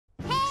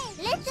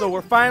So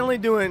we're finally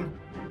doing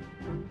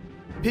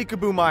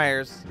Peekaboo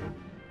Myers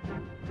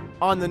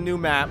on the new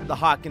map, the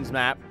Hawkins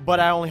map,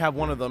 but I only have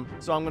one of them,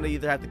 so I'm gonna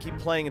either have to keep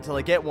playing until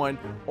I get one,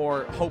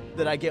 or hope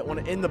that I get one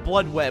in the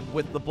blood web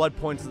with the blood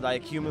points that I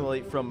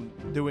accumulate from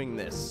doing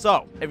this.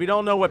 So, if you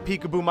don't know what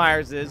Peekaboo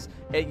Myers is,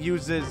 it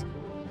uses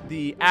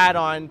the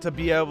add-on to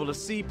be able to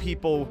see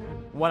people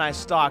when I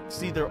stalk,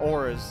 see their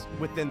auras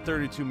within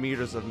 32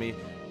 meters of me,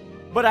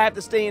 but I have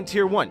to stay in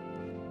tier 1.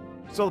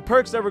 So the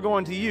perks that we're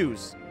going to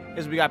use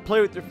is we got play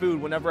with your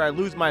food. Whenever I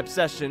lose my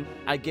obsession,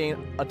 I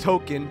gain a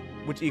token,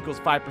 which equals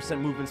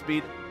 5% movement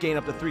speed, gain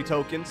up to 3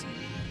 tokens.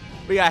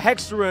 We got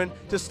Hexarun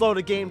to slow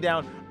the game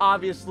down.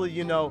 Obviously,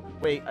 you know,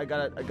 wait, I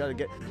gotta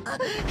get.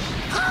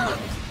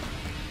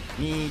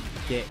 Need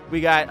it.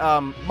 We got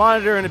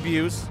Monitor and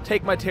Abuse,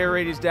 take my terror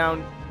radius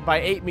down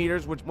by 8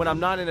 meters, which when I'm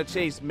not in a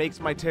chase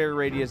makes my terror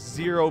radius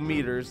 0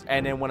 meters,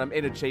 and then when I'm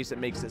in a chase it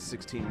makes it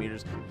 16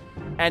 meters.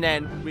 And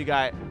then we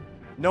got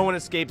No One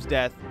Escapes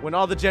Death. When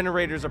all the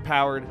generators are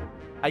powered,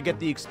 I get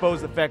the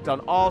exposed effect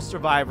on all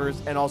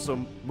survivors, and also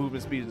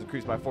movement speed is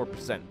increased by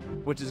 4%,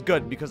 which is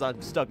good because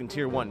I'm stuck in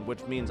tier 1,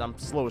 which means I'm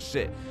slow as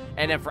shit.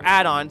 And then for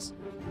add-ons,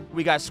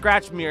 we got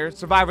Scratch Mirror.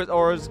 Survivors'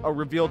 auras are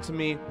revealed to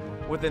me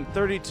within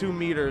 32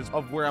 meters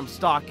of where I'm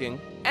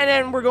stalking. And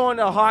then we're going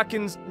to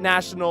Hawkins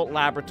National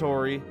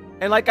Laboratory.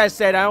 And like I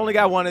said, I only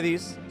got one of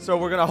these, so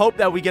we're gonna hope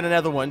that we get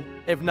another one.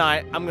 If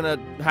not, I'm gonna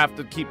have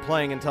to keep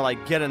playing until I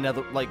get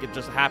another, like it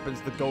just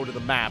happens to go to the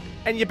map.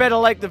 And you better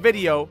like the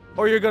video,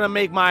 or you're gonna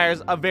make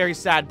Myers a very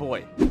sad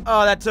boy.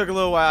 Oh, that took a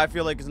little while. I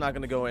feel like it's not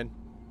gonna go in.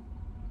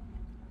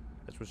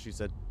 That's what she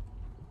said.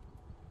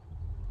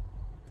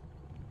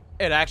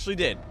 It actually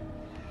did.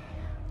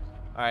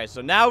 Alright,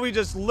 so now we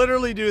just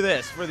literally do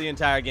this for the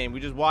entire game. We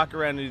just walk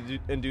around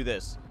and do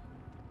this.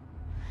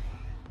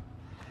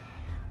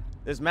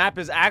 This map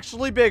is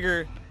actually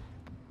bigger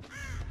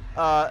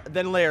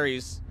than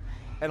Larry's,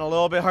 and a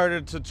little bit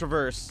harder to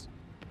traverse.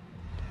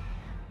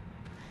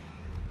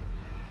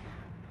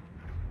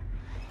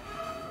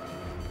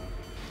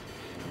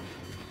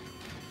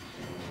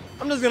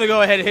 I'm just gonna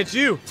go ahead and hit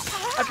you.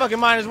 I fucking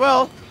might as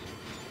well.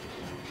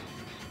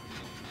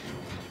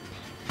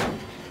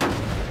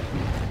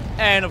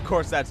 And of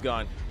course that's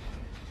gone.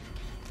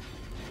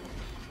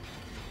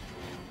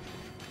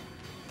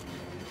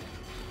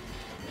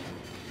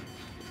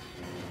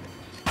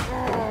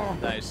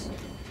 Nice.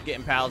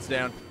 Getting pallets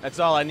down. That's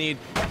all I need.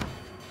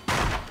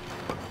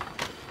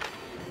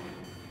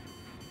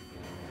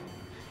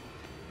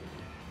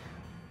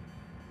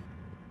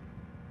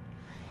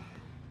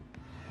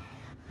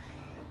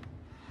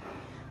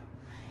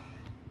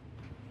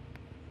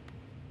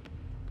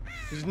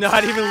 He's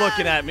not even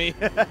looking at me.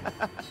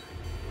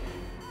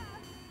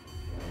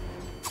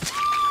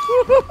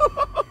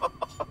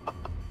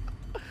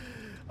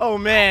 Oh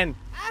man.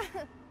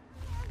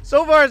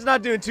 So far, it's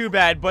not doing too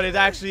bad, but it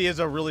actually is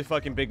a really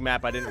fucking big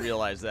map. I didn't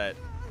realize that.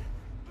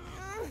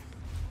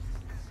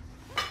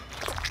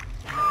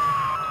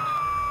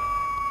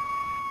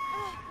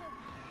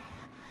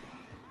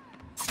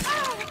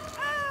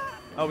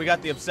 Oh, we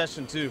got the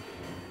obsession, too.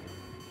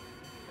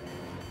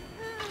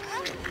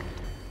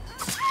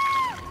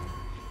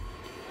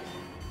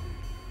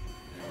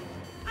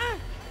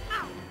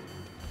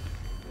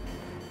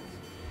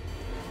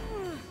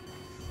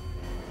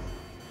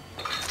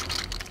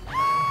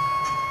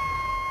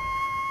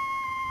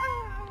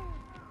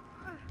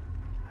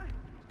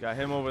 Got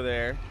him over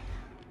there.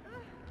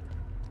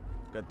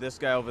 Got this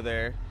guy over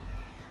there.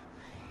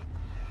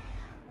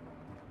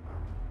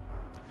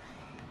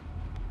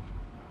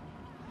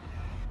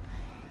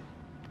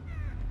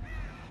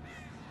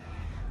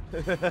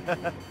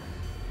 I'm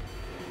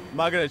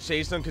not gonna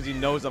chase him because he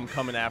knows I'm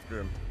coming after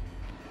him.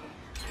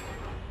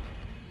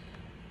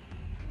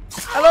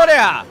 Hello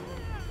there!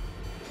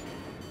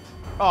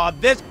 Oh,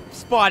 this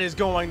spot is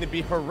going to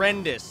be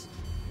horrendous.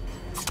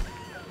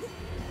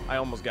 I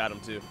almost got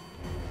him too.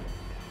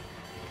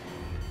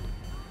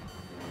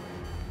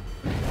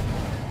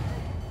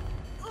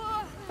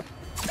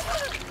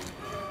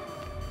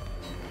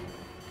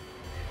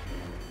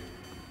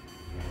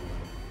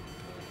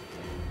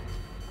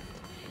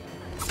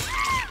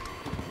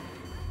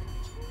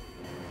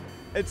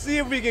 Let's see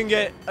if we can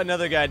get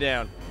another guy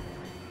down.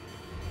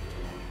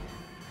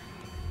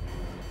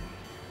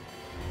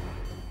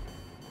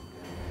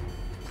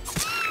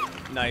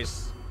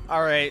 Nice.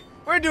 All right,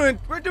 we're doing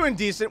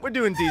decent. We're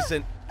doing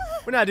decent.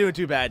 We're not doing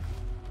too bad.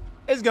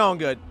 It's going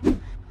good.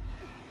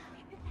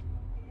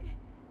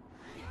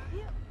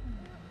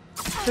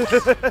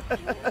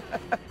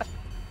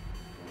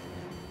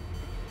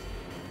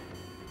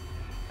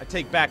 I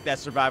take back that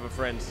survivor,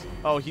 friends.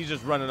 Oh, he's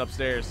just running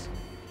upstairs.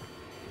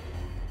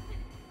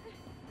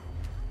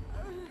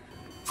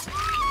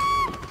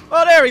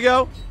 Oh, there we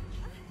go.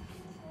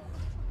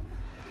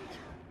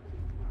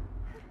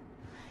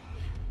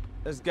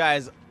 This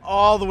guy's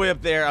all the way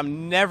up there.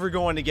 I'm never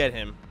going to get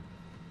him.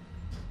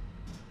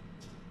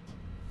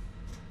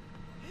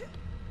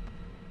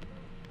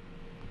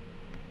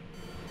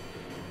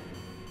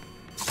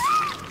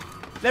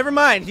 Never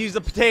mind. He's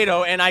a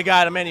potato, and I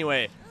got him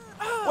anyway.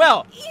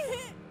 Well,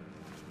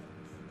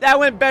 that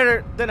went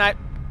better than I...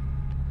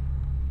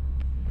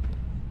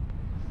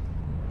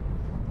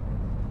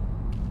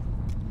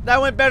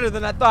 That went better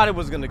than I thought it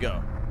was gonna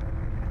go.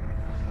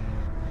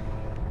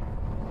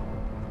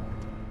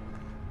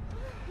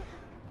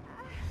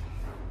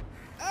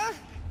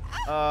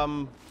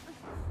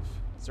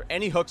 Is there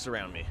any hooks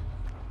around me?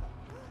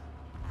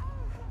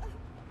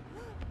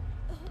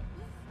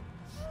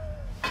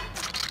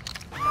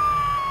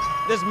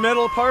 This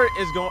middle part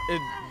is going...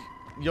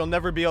 You'll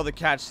never be able to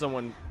catch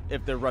someone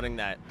if they're running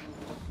that.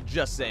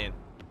 Just saying.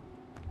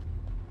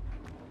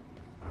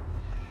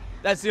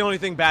 That's the only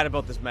thing bad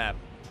about this map.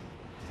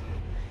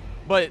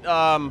 But,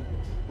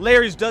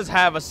 Larry's does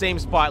have a same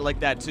spot like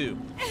that, too.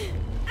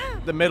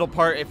 The middle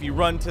part, if you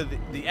run to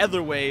the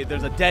other way,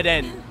 there's a dead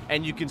end,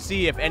 and you can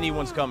see if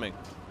anyone's coming.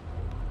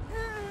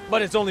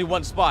 But it's only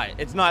one spot.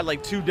 It's not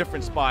like two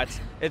different spots.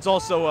 It's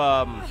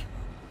also,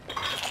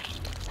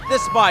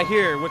 this spot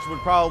here, which would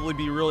probably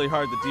be really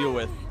hard to deal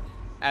with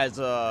as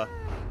a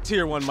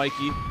tier 1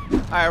 Mikey.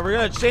 Alright, we're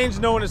gonna change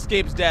No One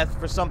Escapes Death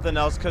for something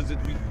else, because it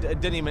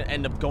didn't even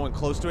end up going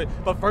close to it.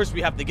 But first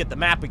we have to get the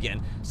map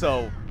again,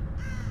 so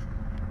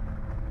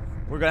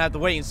we're gonna have to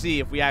wait and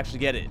see if we actually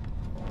get it.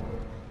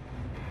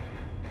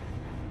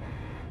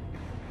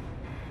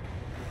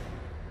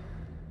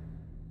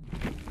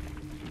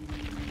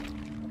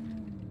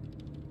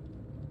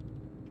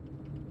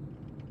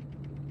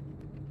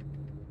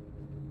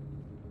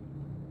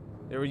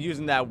 They were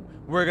using that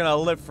 "we're gonna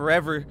live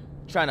forever"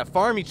 trying to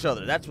farm each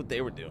other. That's what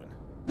they were doing.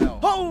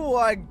 Oh,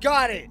 I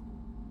got it!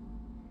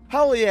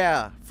 Hell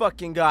yeah!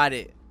 Fucking got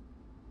it.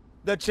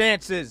 The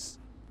chances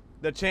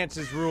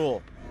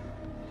rule.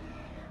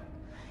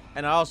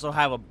 And I also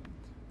have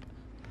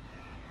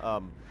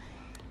a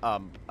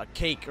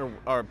cake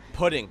or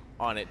pudding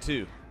on it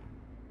too.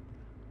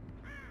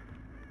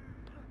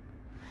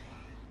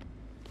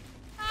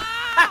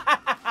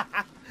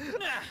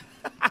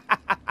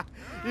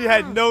 You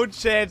had no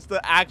chance to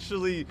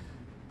actually...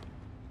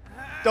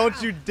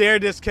 Don't you dare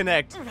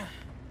disconnect.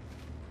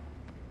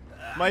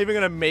 Am I even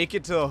gonna make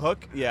it to a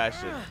hook? Yeah, I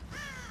should.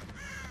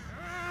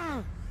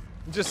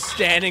 I'm just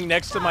standing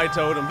next to my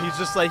totem. He's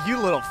just like, you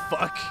little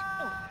fuck.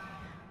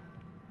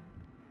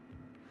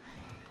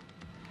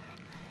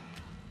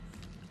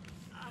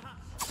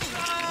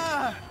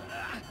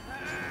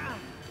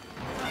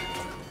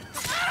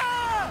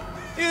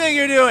 What do you think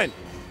you're doing?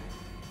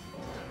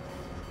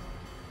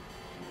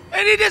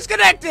 And he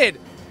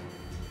disconnected!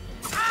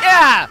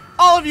 Yeah!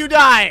 All of you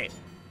die!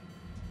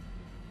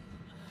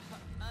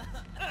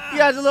 You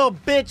guys are little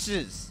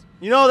bitches.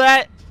 You know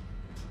that?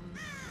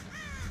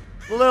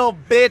 Little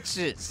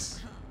bitches.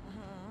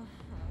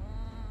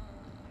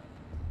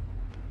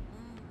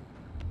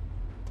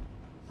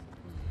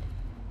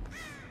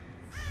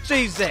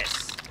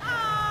 Jesus.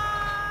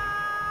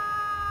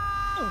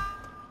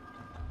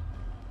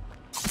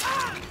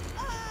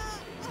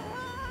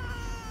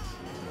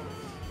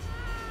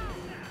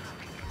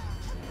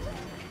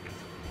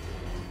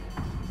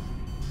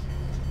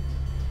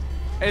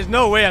 There's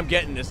no way I'm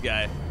getting this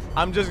guy.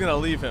 I'm just gonna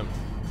leave him.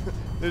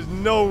 There's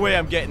no way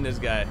I'm getting this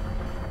guy.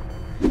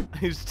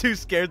 He's too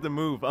scared to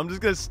move. I'm just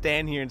gonna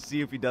stand here and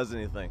see if he does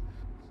anything.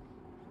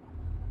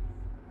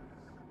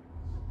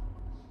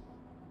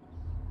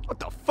 What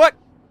the fuck?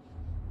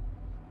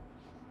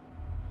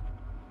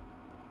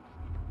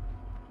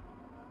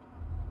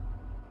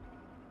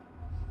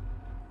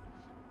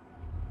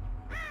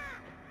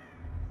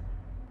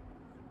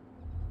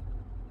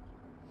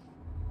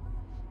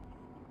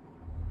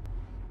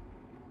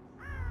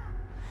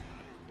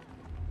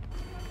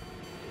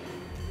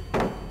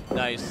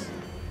 Nice.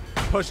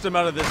 Pushed him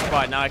out of this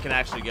spot. Now I can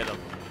actually get him.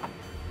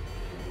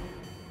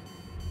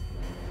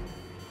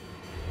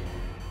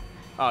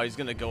 Oh, he's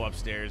gonna go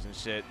upstairs and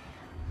shit.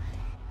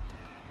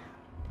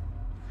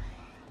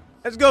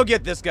 Let's go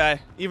get this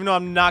guy. Even though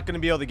I'm not gonna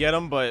be able to get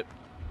him, but...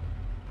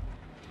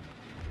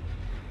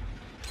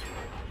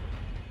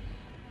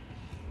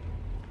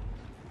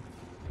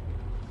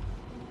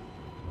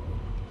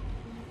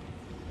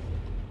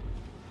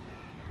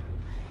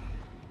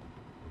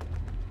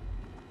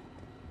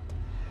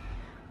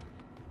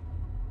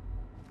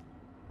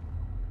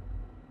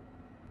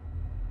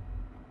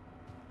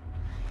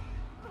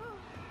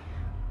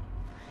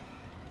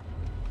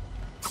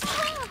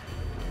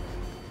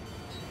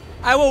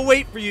 I will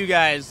wait for you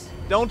guys.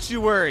 Don't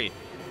you worry.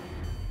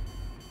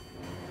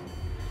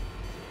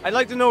 I'd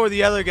like to know where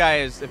the other guy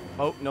is.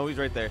 Oh, no, he's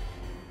right there.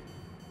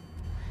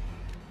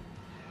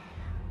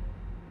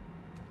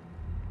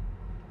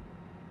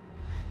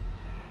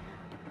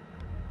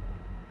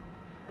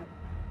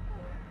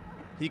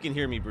 He can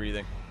hear me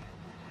breathing.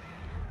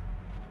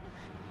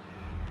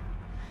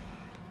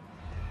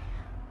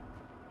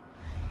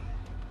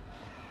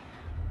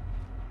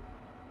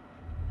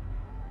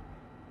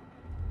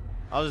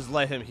 I'll just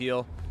let him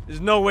heal. There's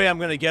no way I'm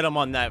gonna get him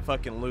on that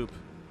fucking loop.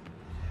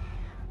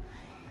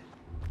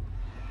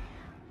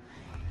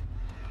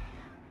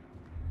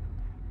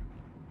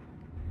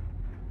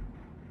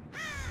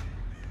 There's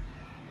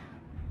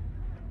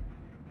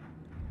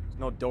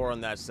no door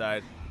on that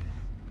side.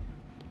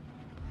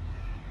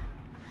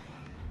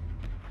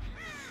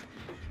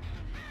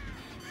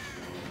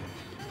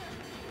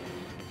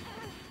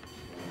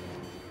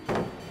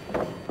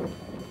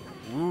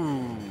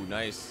 Ooh,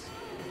 nice.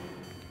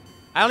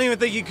 I don't even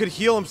think he could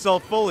heal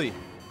himself fully.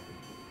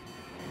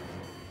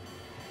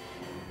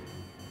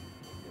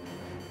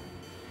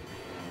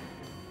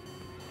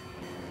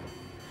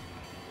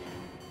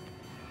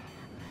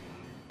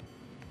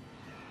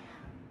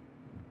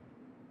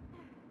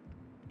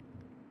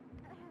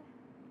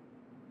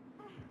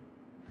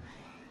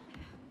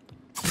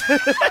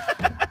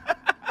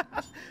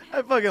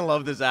 I fucking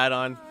love this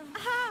add-on.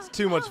 It's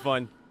too much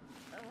fun.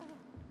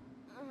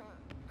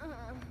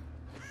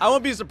 I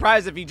won't be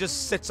surprised if he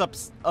just sits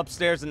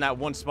upstairs in that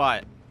one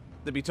spot.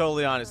 To be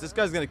totally honest, this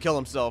guy's gonna kill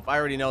himself. I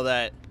already know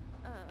that.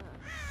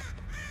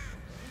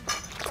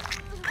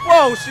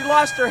 Whoa, she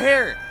lost her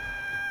hair.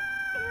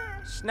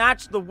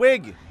 Snatched the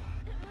wig.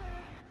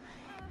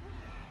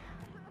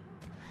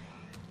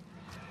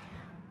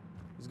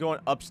 He's going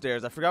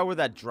upstairs. I forgot where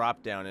that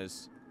drop down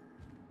is.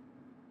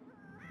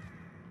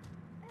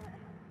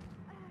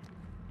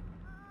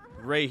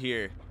 Right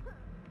here.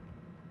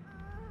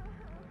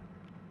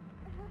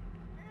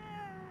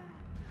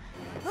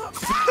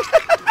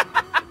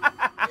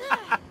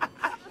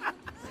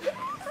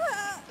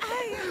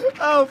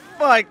 Oh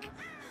fuck.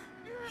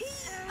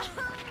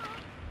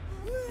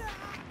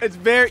 It's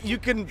very, you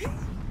can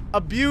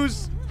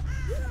abuse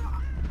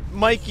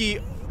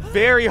Mikey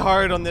very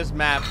hard on this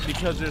map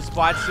because there's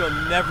spots he'll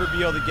never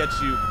be able to get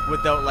you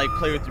without like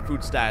play with your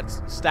food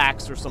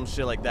stacks or some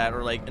shit like that,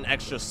 or like an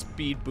extra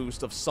speed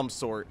boost of some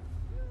sort.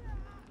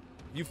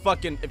 You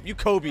fucking, if you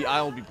Kobe,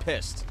 I will be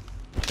pissed.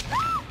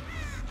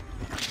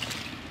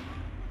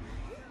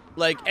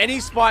 Like, any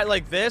spot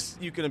like this,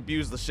 you can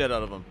abuse the shit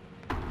out of him.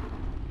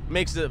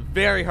 Makes it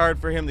very hard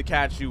for him to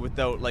catch you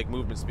without, like,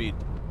 movement speed.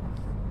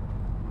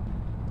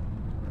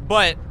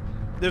 But,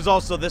 there's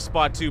also this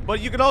spot, too. But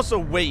you can also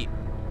wait.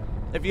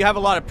 If you have a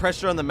lot of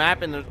pressure on the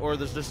map, or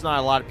there's just not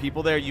a lot of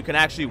people there, you can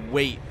actually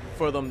wait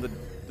for them to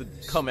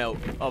come out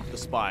of the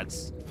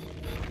spots.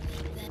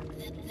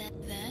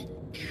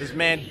 This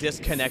man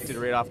disconnected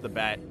right off the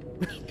bat.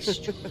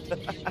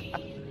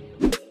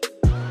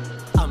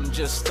 I'm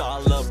just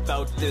all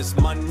about this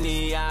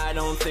money. I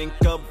don't think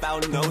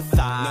about no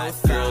thought.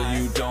 Girl,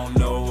 you don't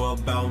know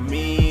about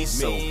me,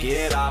 so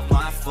get off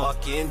my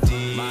fucking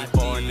D.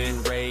 Born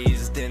and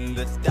raised in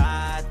the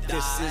dot.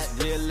 This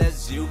is real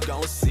as you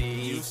gon'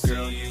 see.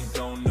 Girl, you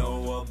don't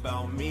know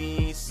about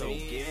me, so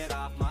get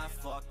off my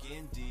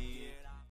fucking D.